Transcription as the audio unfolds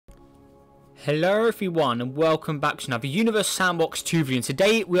Hello everyone and welcome back to another Universe Sandbox 2 video. And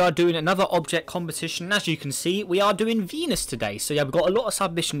today we are doing another object competition, and as you can see we are doing Venus today. So yeah, we've got a lot of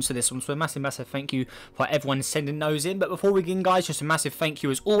submissions to this one, so a massive thank you for everyone sending those in. But before we begin guys, just a massive thank you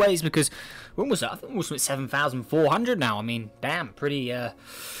as always, because when was that? I think almost at 7,400 now. I mean damn, pretty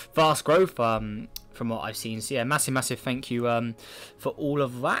fast growth from what I've seen. So yeah, massive thank you for all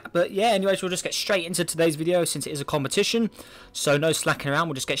of that. But yeah, anyways, we'll just get straight into today's video since it is a competition, so no slacking around,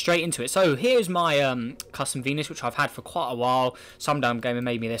 we'll just get straight into it. So here's my custom Venus, which I've had for quite a while. Some dumb gamer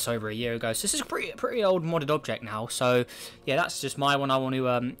made me this over a year ago, so this is a pretty old modded object now. So yeah, that's just my one I want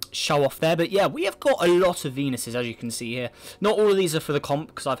to show off there. But yeah, we have got a lot of Venuses, as you can see here. Not all of these are for the comp,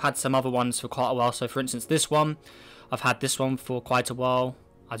 because I've had some other ones for quite a while. So for instance, this one, I've had this one for quite a while.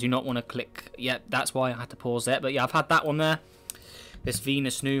 I do not want to click yet, that's why I had to pause there. But yeah, I've had that one there. This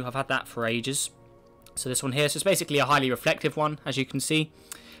Venus new, I've had that for ages. So this one here, so it's basically a highly reflective one, as you can see.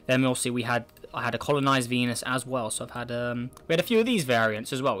 Then also I had a colonized Venus as well. So I've had we had a few of these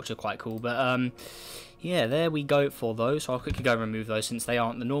variants as well, which are quite cool. But yeah, there we go for those. So I'll quickly go and remove those since they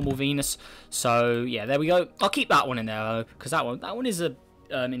aren't the normal Venus. So yeah, there we go. I'll keep that one in there though, because that one is a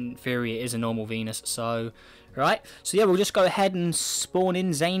in theory it is a normal Venus. So right, so yeah, we'll just go ahead and spawn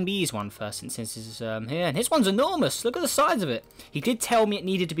in Zane B's one first, since this is here, and his one's enormous. Look at the size of it. He did tell me it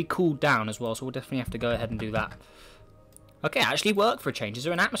needed to be cooled down as well, so we'll definitely have to go ahead and do that. Okay, actually worked for a change. Is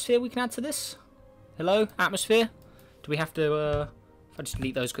there an atmosphere we can add to this? Hello, atmosphere? Do we have to if I just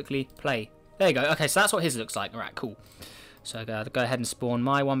delete those quickly, play. There you go. Okay, so that's what his looks like. Alright, cool. So I gotta go ahead and spawn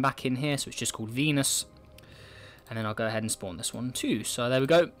my one back in here, so it's just called Venus. And then I'll go ahead and spawn this one too. So there we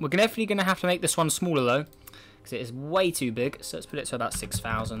go. We're definitely going to have to make this one smaller though, because it is way too big. So let's put it to about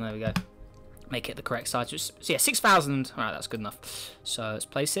 6,000. There we go. Make it the correct size. So yeah, 6,000. Alright, that's good enough. So let's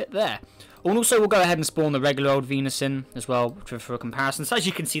place it there. And also we'll go ahead and spawn the regular old Venus in as well for a comparison. So as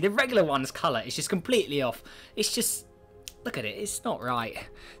you can see, the regular one's colour is just completely off. It's just, look at it. It's not right.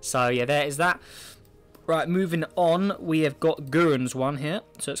 So yeah, there is that. Right, moving on, we have got Gurren's one here.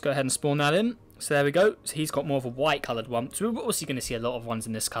 So let's go ahead and spawn that in. So there we go. So he's got more of a white coloured one. So we're obviously going to see a lot of ones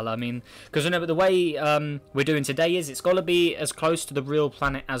in this colour. I mean, because remember the way we're doing today is it's got to be as close to the real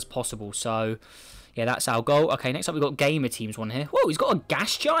planet as possible. So yeah, that's our goal. Okay, next up we've got Gamer Team's one here. Whoa, he's got a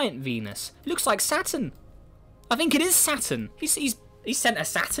gas giant Venus. It looks like Saturn. I think it is Saturn. He's sent a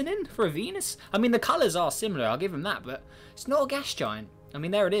Saturn in for a Venus. I mean, the colours are similar, I'll give him that, but it's not a gas giant. I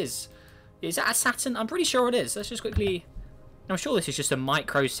mean, there it is. Is that a Saturn? I'm pretty sure it is. Let's just quickly... I'm sure this is just a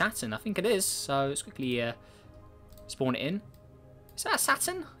micro Saturn. I think it is. So let's quickly spawn it in. Is that a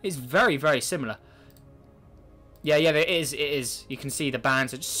Saturn? It's very similar. Yeah, it is. It is. You can see the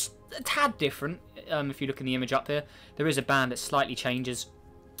bands are just a tad different. If you look in the image up here, there is a band that slightly changes.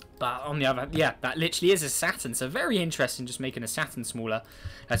 But on the other, yeah, that literally is a Saturn. So very interesting, just making a Saturn smaller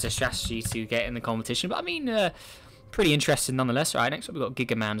as a strategy to get in the competition. But I mean, pretty interesting nonetheless. All right, next up we've got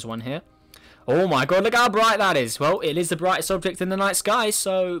Gigaman's one here. Oh my god, look how bright that is. Well, it is the brightest object in the night sky,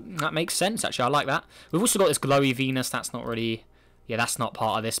 so that makes sense, actually. I like that. We've also got this glowy Venus. That's not really... Yeah, that's not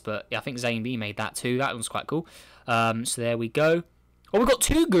part of this, but yeah, I think Zane B made that too. That one's quite cool. So there we go. Oh, we've got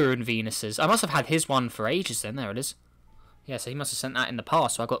two Gurren Venuses. I must have had his one for ages then. There it is. Yeah, so he must have sent that in the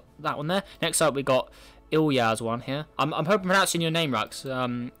past, so I got that one there. Next up, we got Ilya's one here. I'm hoping I'm pronouncing your name right, 'cause,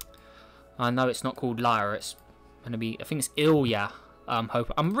 I know it's not called Lyra. It's going to be... I think it's Ilya. I'm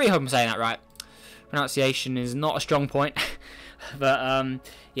really hoping I'm saying that right. Pronunciation is not a strong point, but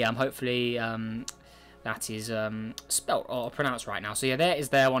yeah, I'm hopefully that is spelt or pronounced right now. So yeah, there is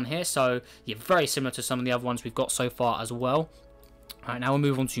their one here. So yeah, very similar to some of the other ones we've got so far as well. All right, now we'll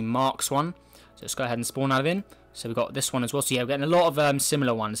move on to Mark's one. So let's go ahead and spawn that in. So we've got this one as well. So yeah, we're getting a lot of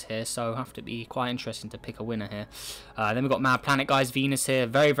similar ones here. So it'll have to be quite interesting to pick a winner here. Then we've got Mad Planet Guy's Venus here.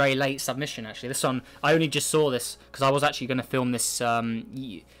 Very late submission actually. This one I only just saw this because I was actually going to film this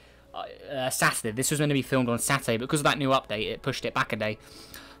Saturday. This was going to be filmed on Saturday, but because of that new update it pushed it back a day.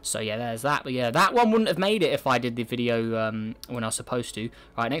 So yeah, there's that. But yeah, that one wouldn't have made it if I did the video when I was supposed to.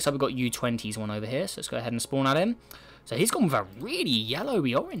 Right, next up we've got U20's one over here. So let's go ahead and spawn that in. So he's gone with a really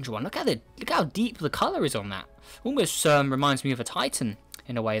yellowy orange one. Look how deep the colour is on that. Almost reminds me of a Titan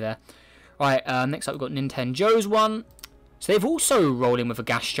in a way there. Right, next up we've got Nintendo's one. So they've also rolled in with a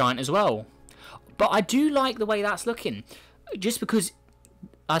gas giant as well. But I do like the way that's looking, just because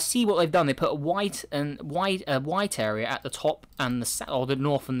I see what they've done. They put a white area at the top and the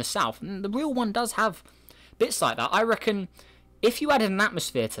north and the south. And the real one does have bits like that. I reckon if you added an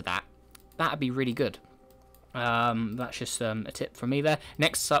atmosphere to that, that'd be really good. That's just a tip from me there.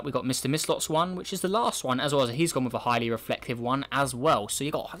 Next up, we've got Mr. Mislot's one, which is the last one as well. So he's gone with a highly reflective one as well. So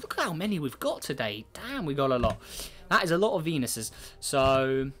you got, look how many we've got today. Damn, we got a lot. That is a lot of Venuses.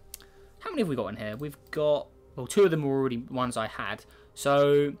 So how how many have we got in here? We've got, well, 2 of them were already ones I had.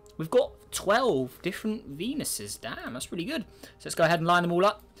 So we've got 12 different Venuses. Damn, that's pretty good. So let's go ahead and line them all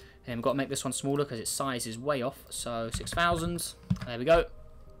up. And we've got to make this one smaller because its size is way off. So 6,000. There we go.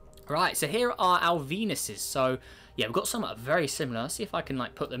 Right, so here are our Venuses. So yeah, we've got some that are very similar. Let's see if I can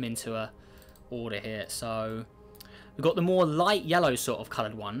like put them into a order here. So we've got the more light yellow sort of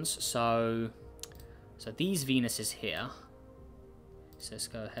coloured ones. So these Venuses here. So let's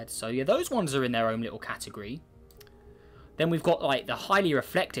go ahead. So yeah, those ones are in their own little category. Then we've got like the highly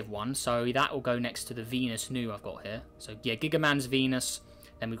reflective one. So that will go next to the Venus new I've got here. So yeah, Gigaman's Venus.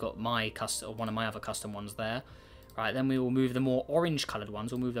 Then we've got my custom, or one of my other custom ones there. Right, then we will move the more orange coloured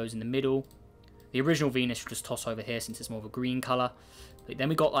ones. We'll move those in the middle. The original Venus we'll just toss over here since it's more of a green colour. But then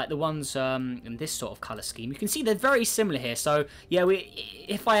we've got like the ones in this sort of colour scheme. You can see they're very similar here. So yeah,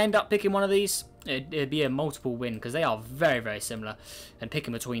 if I end up picking one of these, it'd be a multiple win because they are very, very similar. And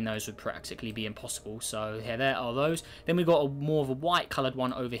picking between those would practically be impossible. So yeah, there are those. Then we've got more of a white coloured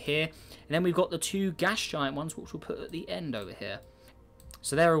one over here. And then we've got the 2 gas giant ones, which we'll put at the end over here.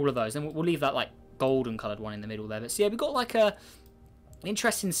 So there are all of those. Then we'll leave that like golden coloured one in the middle there. But so yeah, we've got like a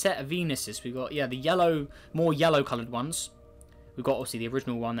interesting set of Venuses. We've got, yeah, the yellow, more yellow coloured ones. We've got obviously the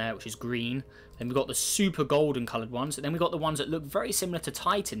original one there, which is green. Then we've got the super golden coloured ones. And then we've got the ones that look very similar to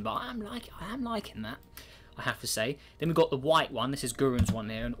Titan, but I am liking that, I have to say. Then we've got the white one. This is Gurren's one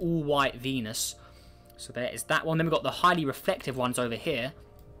here, an all white Venus. So there is that one. Then we've got the highly reflective ones over here.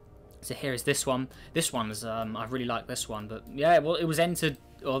 So here is this one. This one's, I really like this one. But yeah, well, it was entered,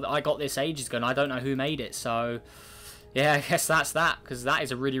 or I got this ages ago, and I don't know who made it. So yeah, I guess that's that, because that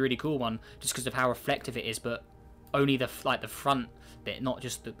is a really, really cool one, just because of how reflective it is, but only the front bit, not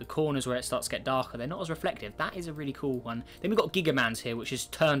just the corners where it starts to get darker. They're not as reflective. That is a really cool one. Then we've got Gigaman's here, which is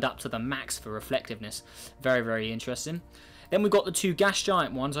turned up to the max for reflectiveness. Very, very interesting. Then we've got the 2 gas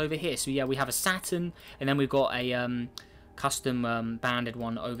giant ones over here. So yeah, we have a Saturn, and then we've got a custom banded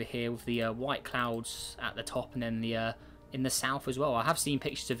one over here with the white clouds at the top, and then the in the south as well. I have seen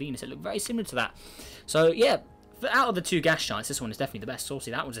pictures of Venus that look very similar to that. So yeah, out of the 2 gas giants, this one is definitely the best.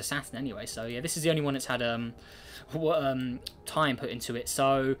 Obviously, that was a Saturn anyway. So yeah, this is the only one that's had time put into it.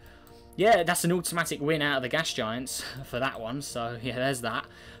 So yeah, that's an automatic win out of the gas giants for that one. So yeah, there's that.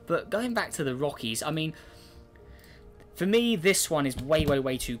 But going back to the Rockies, I mean, for me, this one is way, way,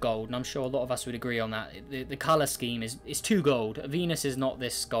 way too gold, and I'm sure a lot of us would agree on that. The colour scheme is too gold. Venus is not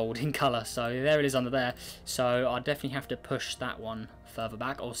this gold in colour, so there it is under there. So I definitely have to push that one further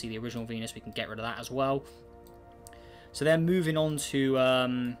back. Obviously, the original Venus, we can get rid of that as well. So then moving on to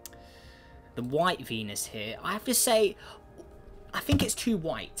the white Venus here. I have to say, I think it's too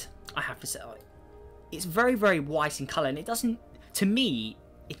white. I have to say, it's very, very white in colour, and it doesn't, to me,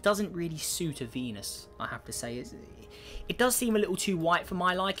 it doesn't really suit a Venus, I have to say. It does seem a little too white for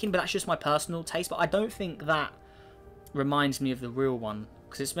my liking, but that's just my personal taste. But I don't think that reminds me of the real one,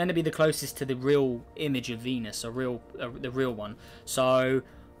 because it's meant to be the closest to the real image of Venus, the real one. So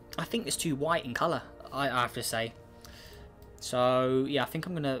I think it's too white in colour, I have to say. So yeah, I think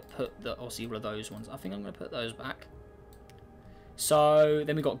I'm going to put obviously all of those ones. I think I'm going to put those back. So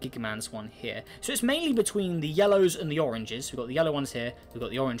then we've got Gigaman's one here. So it's mainly between the yellows and the oranges. We've got the yellow ones here, we've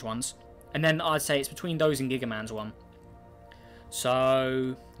got the orange ones. And then I'd say it's between those and Gigaman's one.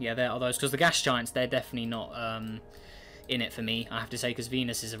 So yeah, there are those. Because the gas giants, they're definitely not in it for me, I have to say, because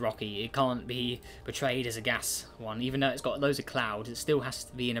Venus is a rocky. It can't be portrayed as a gas one. Even though it's got loads of clouds, it still has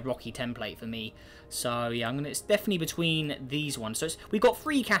to be in a rocky template for me. So yeah, it's definitely between these ones. So we've got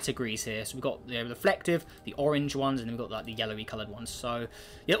 3 categories here. So we've got the reflective, the orange ones, and then we've got like the yellowy coloured ones. So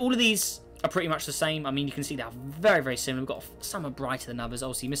yeah, all of these are pretty much the same. I mean, you can see they're very, very similar. We've got some are brighter than others.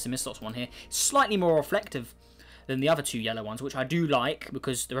 Obviously, Mr. Mistlock's one here, slightly more reflective than the other 2 yellow ones, which I do like,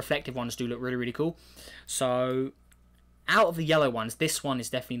 because the reflective ones do look really, really cool. So out of the yellow ones, this one is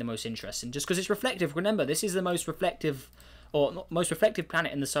definitely the most interesting, just because it's reflective. Remember, this is the most reflective, or most reflective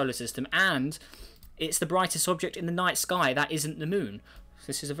planet in the solar system, and it's the brightest object in the night sky that isn't the moon. So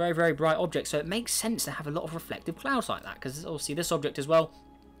this is a very, very bright object, so it makes sense to have a lot of reflective clouds like that, because obviously this object as well,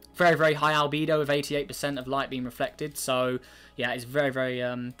 very, very high albedo with 88% of light being reflected. So yeah, it's very,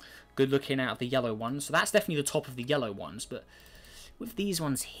 very good looking out of the yellow ones. So that's definitely the top of the yellow ones. But with these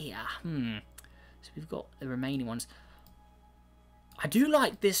ones here, so we've got the remaining ones. I do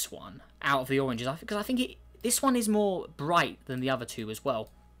like this one out of the oranges, because I think this one is more bright than the other 2 as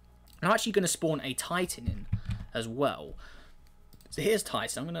well. And I'm actually going to spawn a Titan in as well. So here's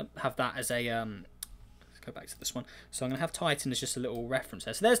Titan. I'm going to have that as a let's go back to this one. So I'm going to have Titan as just a little reference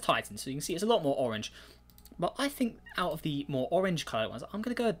there. So there's Titan. So you can see it's a lot more orange. But I think out of the more orange coloured ones, I'm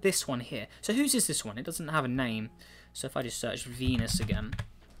going to go with this one here. So whose is this one? It doesn't have a name. So if I just search Venus again.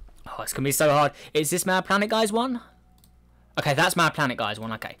 Oh, Oh, it's gonna be so hard. Is this Mad Planet Guys one? Okay, that's Mad Planet Guys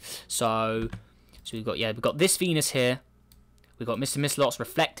one. Okay, so we've got this Venus here. We've got Mr. Mistlot's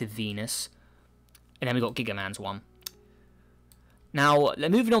reflective Venus, and then we've got Gigaman's one. Now,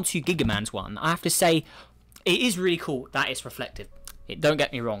 moving on to Gigaman's one, I have to say, it is really cool that it's reflective. Don't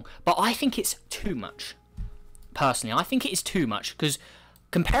get me wrong, but I think it's too much. Personally, I think it is too much, because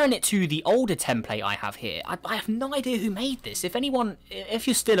comparing it to the older template I have here, I have no idea who made this. If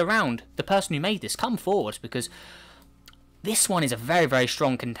you're still around, the person who made this, come forward, because this one is a very, very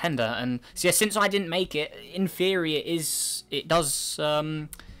strong contender. And so, yeah, since I didn't make it, in theory, it does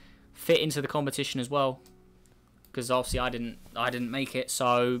fit into the competition as well. Because obviously I didn't make it,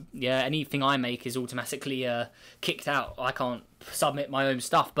 so yeah, anything I make is automatically kicked out. I can't submit my own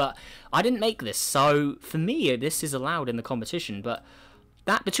stuff, but I didn't make this, so for me this is allowed in the competition. But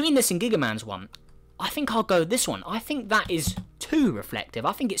that between this and Gigaman's one, I think I'll go this one. I think that is too reflective.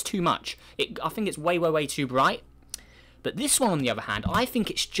 I think it's too much. I think it's way, way, way too bright. But this one, on the other hand, I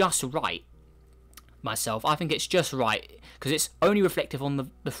think it's just right. Myself, I think it's just right, because it's only reflective on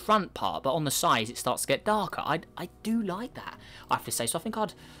the front part, but on the sides it starts to get darker. I do like that, I have to say. So I think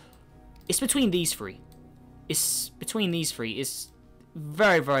it's between these three. It's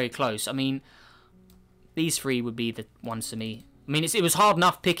very, very close. I mean, these three would be the ones to me. I mean, it was hard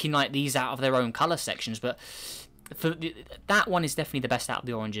enough picking like these out of their own color sections, but that one is definitely the best out of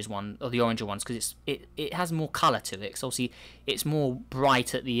the oranger ones, because it has more color to it. Because obviously it's more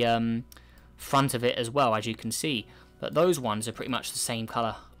bright at the front of it as well, as you can see, but those ones are pretty much the same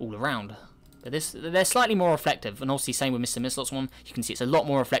color all around. But they're slightly more reflective, and obviously same with Mr. Mistlot's one. You can see it's a lot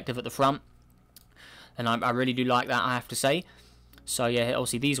more reflective at the front, and I really do like that, I have to say. So yeah,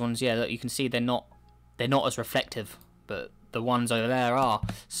 obviously these ones, yeah, you can see they're not as reflective, but the ones over there are.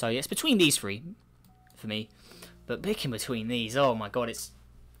 So yeah, it's between these three for me. But picking between these, oh my god, it's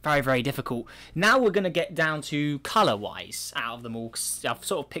very, very difficult. Now we're going to get down to colour-wise out of them all, because I've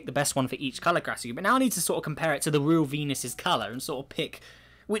sort of picked the best one for each colour category. But now I need to sort of compare it to the real Venus's colour and sort of pick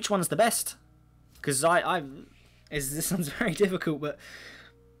which one's the best. Because this one's very difficult, but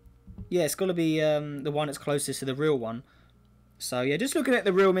yeah, it's got to be the one that's closest to the real one. So yeah, just looking at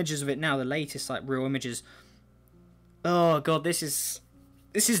the real images of it now, the latest like real images. Oh god, this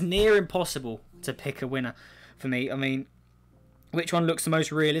is near impossible to pick a winner for me. I mean, which one looks the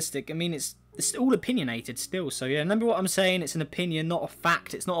most realistic? I mean, it's all opinionated still. So yeah, remember what I'm saying. It's an opinion, not a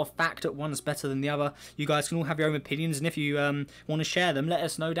fact. It's not a fact that one's better than the other. You guys can all have your own opinions, and if you want to share them, let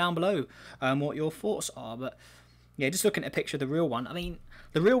us know down below what your thoughts are. But yeah, just looking at a picture of the real one. I mean,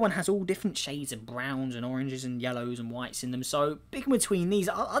 the real one has all different shades of browns and oranges and yellows and whites in them. So picking between these,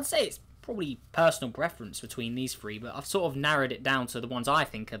 I'd say it's probably personal preference between these three. But I've sort of narrowed it down to the ones I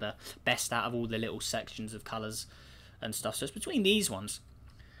think are the best out of all the little sections of colours and stuff. So it's between these ones,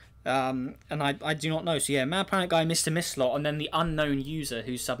 and I do not know. So yeah, Mad Planet Guy, Mr. Mistlot, and then the unknown user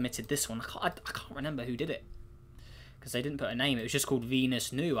who submitted this one. I can't remember who did it, because they didn't put a name. It was just called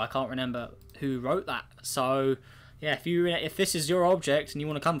Venus New. I can't remember who wrote that. So yeah, if this is your object and you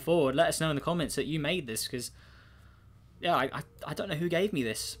want to come forward, let us know in the comments that you made this, because yeah, I don't know who gave me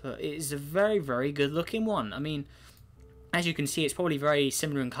this, but it is a very, very good looking one. I mean, as you can see, it's probably very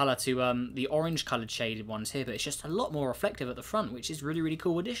similar in colour to the orange coloured shaded ones here, but it's just a lot more reflective at the front, which is really, really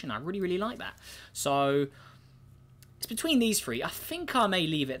cool addition. I really, really like that. So it's between these three. I think I may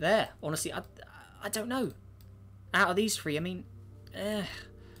leave it there. Honestly, I don't know. Out of these three, I mean,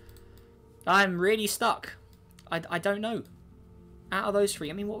 I'm really stuck. I don't know. Out of those three,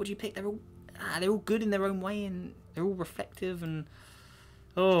 I mean, what would you pick? They're all good in their own way, and they're all reflective, and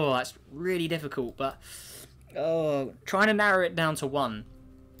oh, that's really difficult. But oh, trying to narrow it down to one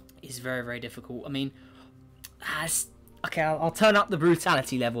is very, very difficult. I mean, okay, I'll turn up the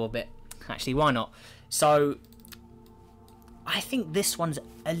brutality level a bit. Actually, why not? So, I think this one's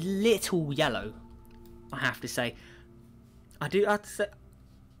a little yellow, I have to say. I have to say,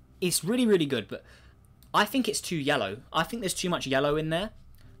 it's really, really good, but I think it's too yellow. I think there's too much yellow in there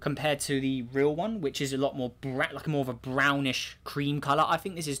compared to the real one, which is a lot more like more of a brownish cream colour. I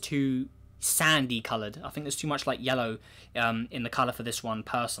think this is too sandy coloured. I think there's too much like yellow in the colour for this one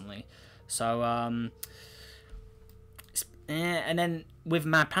personally. So and then with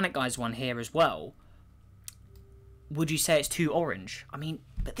Mad Planet Guy's one here as well, would you say it's too orange? I mean,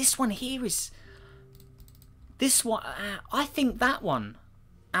 but this one here is I think that one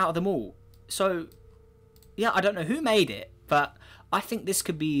out of them all. So yeah, I don't know who made it, but I think this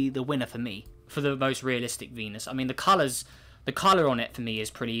could be the winner for me for the most realistic Venus. I mean, the colour on it for me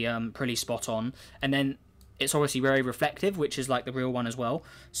is pretty spot on, and then it's obviously very reflective, which is like the real one as well.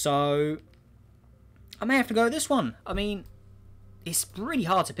 So I may have to go with this one. I mean, it's really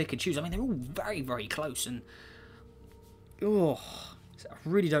hard to pick and choose. I mean, they're all very, very close, and oh, I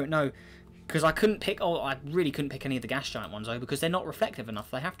really don't know. Because I couldn't pick, I really couldn't pick any of the gas giant ones though, because they're not reflective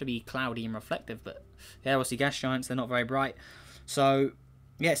enough. They have to be cloudy and reflective, but yeah, obviously gas giants, they're not very bright. So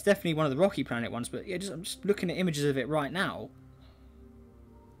yeah, it's definitely one of the rocky planet ones, but yeah, I'm just looking at images of it right now.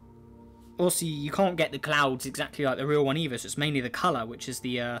 Also, you can't get the clouds exactly like the real one either, so it's mainly the colour, which is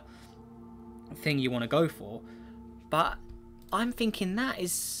the thing you want to go for. But I'm thinking that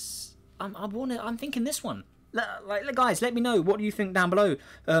is, I'm thinking this one. Like, guys, let me know, what do you think down below,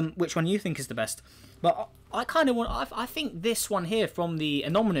 which one you think is the best. But I kind of want, I think this one here from the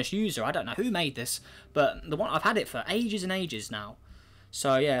anonymous user, I don't know who made this, but the one, I've had it for ages and ages now.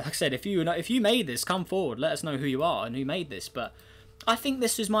 So yeah, like I said, if you made this, come forward, let us know who you are and who made this. But I think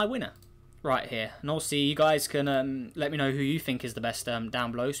this is my winner right here, and also you guys can let me know who you think is the best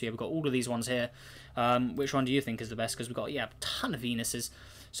down below. So yeah, we've got all of these ones here. Which one do you think is the best? Because we've got, yeah, a ton of Venuses,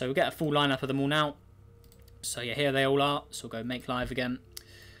 so we'll get a full lineup of them all now. So yeah, here they all are. So we'll go make live again.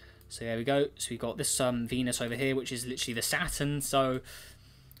 So there we go. So we've got this Venus over here, which is literally the Saturn. So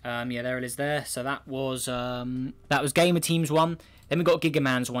yeah, there it is there. So that was Gamer Team's one. Then we got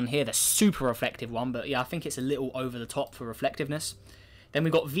Gigaman's one here, the super reflective one. But yeah, I think it's a little over the top for reflectiveness. Then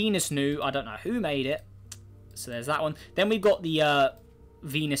we got Venus New. I don't know who made it. So there's that one. Then we got the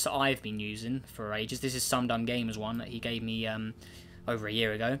Venus that I've been using for ages. This is Some Dumb Gamers one that he gave me over a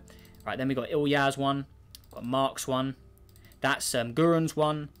year ago. Right, then we got Ilyas one. Got Mark's one. That's Gurun's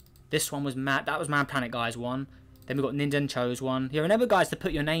one. This one was Mad. That was Mad Planet Guy's one. Then we got Nindencho's one. Yeah, remember guys to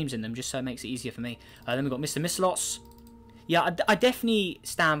put your names in them just so it makes it easier for me. Then we got Mr. Mislots. Yeah, I definitely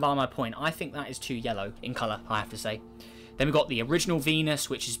stand by my point. I think that is too yellow in colour, I have to say. Then we got the original Venus,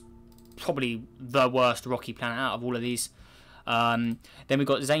 which is probably the worst rocky planet out of all of these. Then we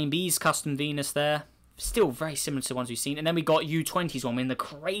got Zane B's custom Venus there. Still very similar to the ones we've seen. And then we got U20's one in the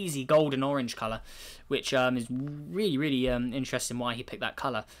crazy golden orange colour, which is really, really interesting why he picked that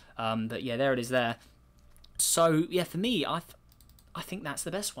colour. But yeah, there it is there. So yeah, for me, I think that's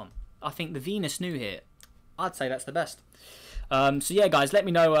the best one. I think the Venus New here, I'd say that's the best. So yeah, guys, let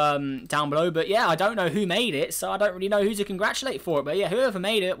me know down below. But yeah, I don't know who made it, so I don't really know who to congratulate for it. But yeah, whoever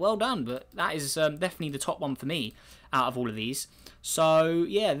made it, well done. But that is definitely the top one for me out of all of these. So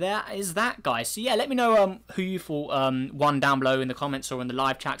yeah, that is that, guys. So yeah, let me know who you thought won down below in the comments or in the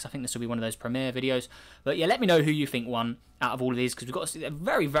live chats. I think this will be one of those premiere videos. But yeah, let me know who you think won out of all of these, because we've got to see they're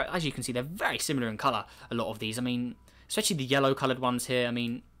very, very, as you can see, they're very similar in colour. A lot of these, I mean, especially the yellow coloured ones here. I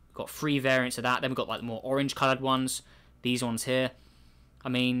mean, we've got 3 variants of that. Then we've got like the more orange coloured ones. These ones here. I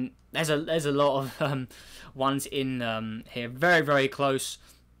mean, there's a lot of ones in here, very, very close.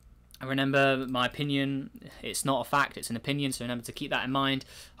 And remember, my opinion, it's not a fact, it's an opinion, so remember to keep that in mind.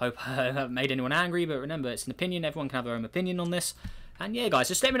 Hope I haven't made anyone angry, but remember, it's an opinion, everyone can have their own opinion on this. And yeah, guys,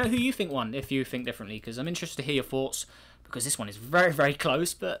 just let me know who you think won, if you think differently, because I'm interested to hear your thoughts, because this one is very, very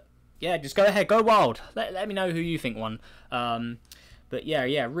close, but yeah, just go ahead, go wild. Let me know who you think won. But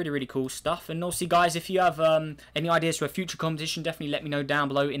yeah, really, really cool stuff. And also, guys, if you have any ideas for a future competition, definitely let me know down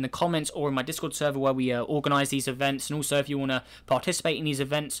below in the comments or in my Discord server where we organise these events. And also, if you want to participate in these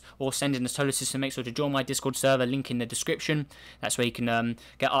events or send in the solar system, make sure to join my Discord server, link in the description. That's where you can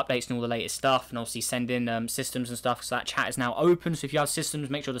get updates and all the latest stuff, and obviously send in systems and stuff. So that chat is now open. So if you have systems,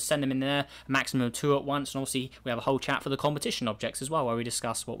 make sure to send them in there, a maximum of 2 at once. And obviously, we have a whole chat for the competition objects as well, where we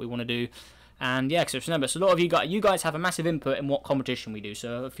discuss what we want to do. And yeah, because remember, so a lot of you guys have a massive input in what competition we do.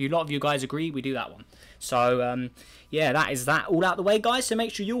 So if a lot of you guys agree, we do that one. So yeah, that is that all out the way, guys. So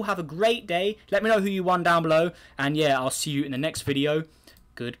make sure you all have a great day. Let me know who you won down below. And yeah, I'll see you in the next video.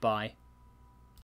 Goodbye.